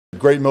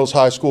Great Mills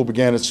High School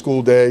began its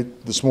school day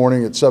this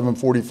morning at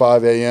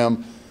 7:45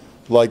 a.m.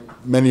 like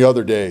many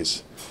other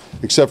days,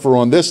 except for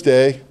on this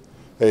day,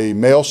 a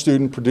male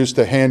student produced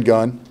a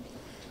handgun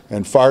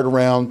and fired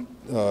around,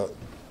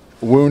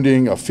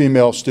 wounding a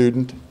female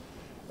student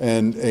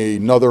and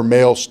another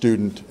male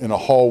student in a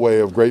hallway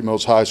of Great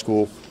Mills High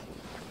School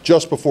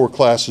just before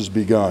classes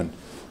begun.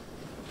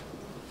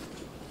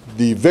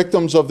 The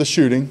victims of the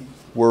shooting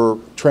were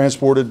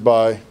transported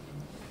by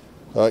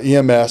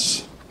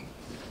EMS,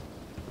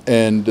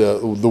 and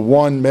the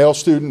one male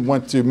student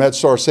went to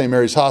MedStar St.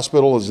 Mary's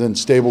Hospital, is in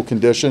stable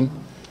condition.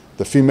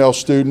 The female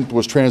student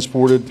was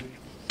transported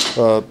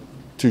to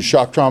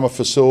shock trauma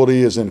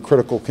facility, is in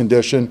critical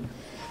condition,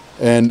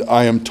 and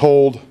I am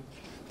told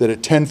that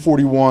at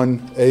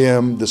 10:41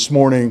 a.m. this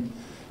morning,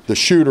 the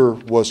shooter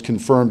was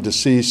confirmed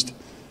deceased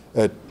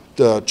at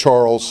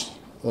Charles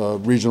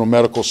Regional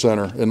Medical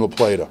Center in La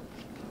Plata.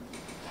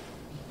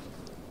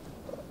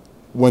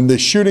 When the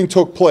shooting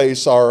took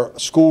place, our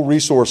school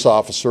resource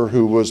officer,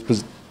 who was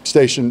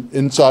stationed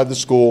inside the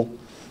school,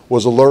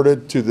 was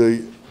alerted to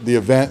the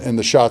event and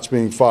the shots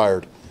being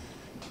fired.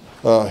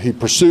 He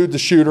pursued the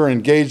shooter,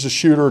 engaged the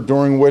shooter,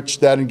 during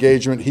which that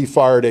engagement he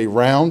fired a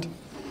round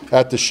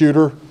at the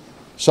shooter.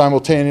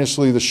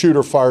 Simultaneously, the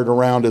shooter fired a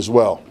round as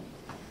well.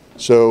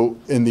 So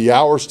in the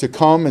hours to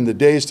come, in the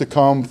days to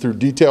come, through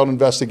detailed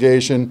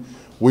investigation,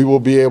 we will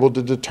be able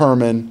to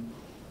determine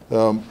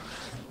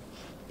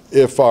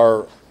if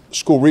our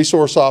school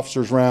resource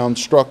officer's round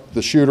struck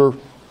the shooter.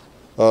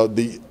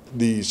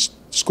 The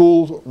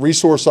school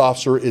resource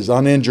officer is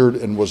uninjured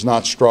and was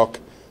not struck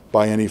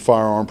by any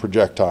firearm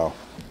projectile.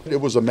 It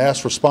was a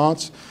mass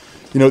response.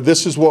 You know,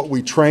 this is what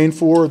we train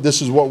for,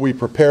 this is what we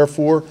prepare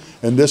for,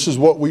 and this is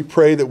what we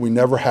pray that we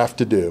never have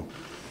to do.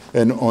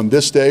 And on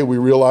this day, we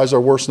realize our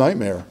worst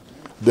nightmare,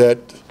 that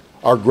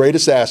our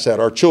greatest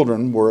asset, our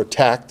children, were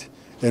attacked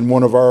in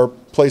one of our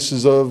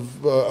places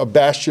of a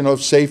bastion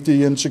of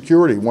safety and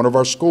security, one of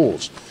our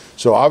schools.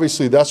 So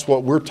obviously that's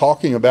what we're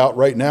talking about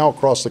right now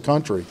across the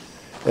country.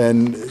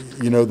 And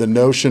you know, the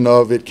notion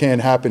of it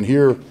can't happen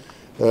here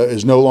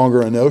is no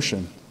longer a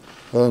notion.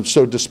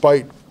 So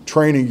despite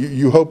training,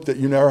 you hope that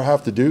you never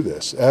have to do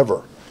this,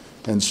 ever.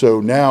 And so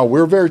now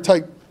we're a very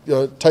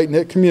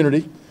tight-knit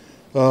community.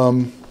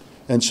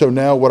 And so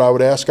now what I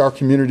would ask our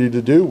community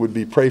to do would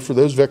be pray for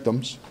those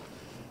victims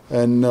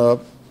and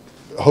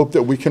hope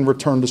that we can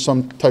return to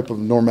some type of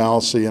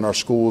normalcy in our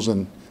schools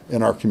and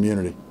in our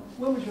community.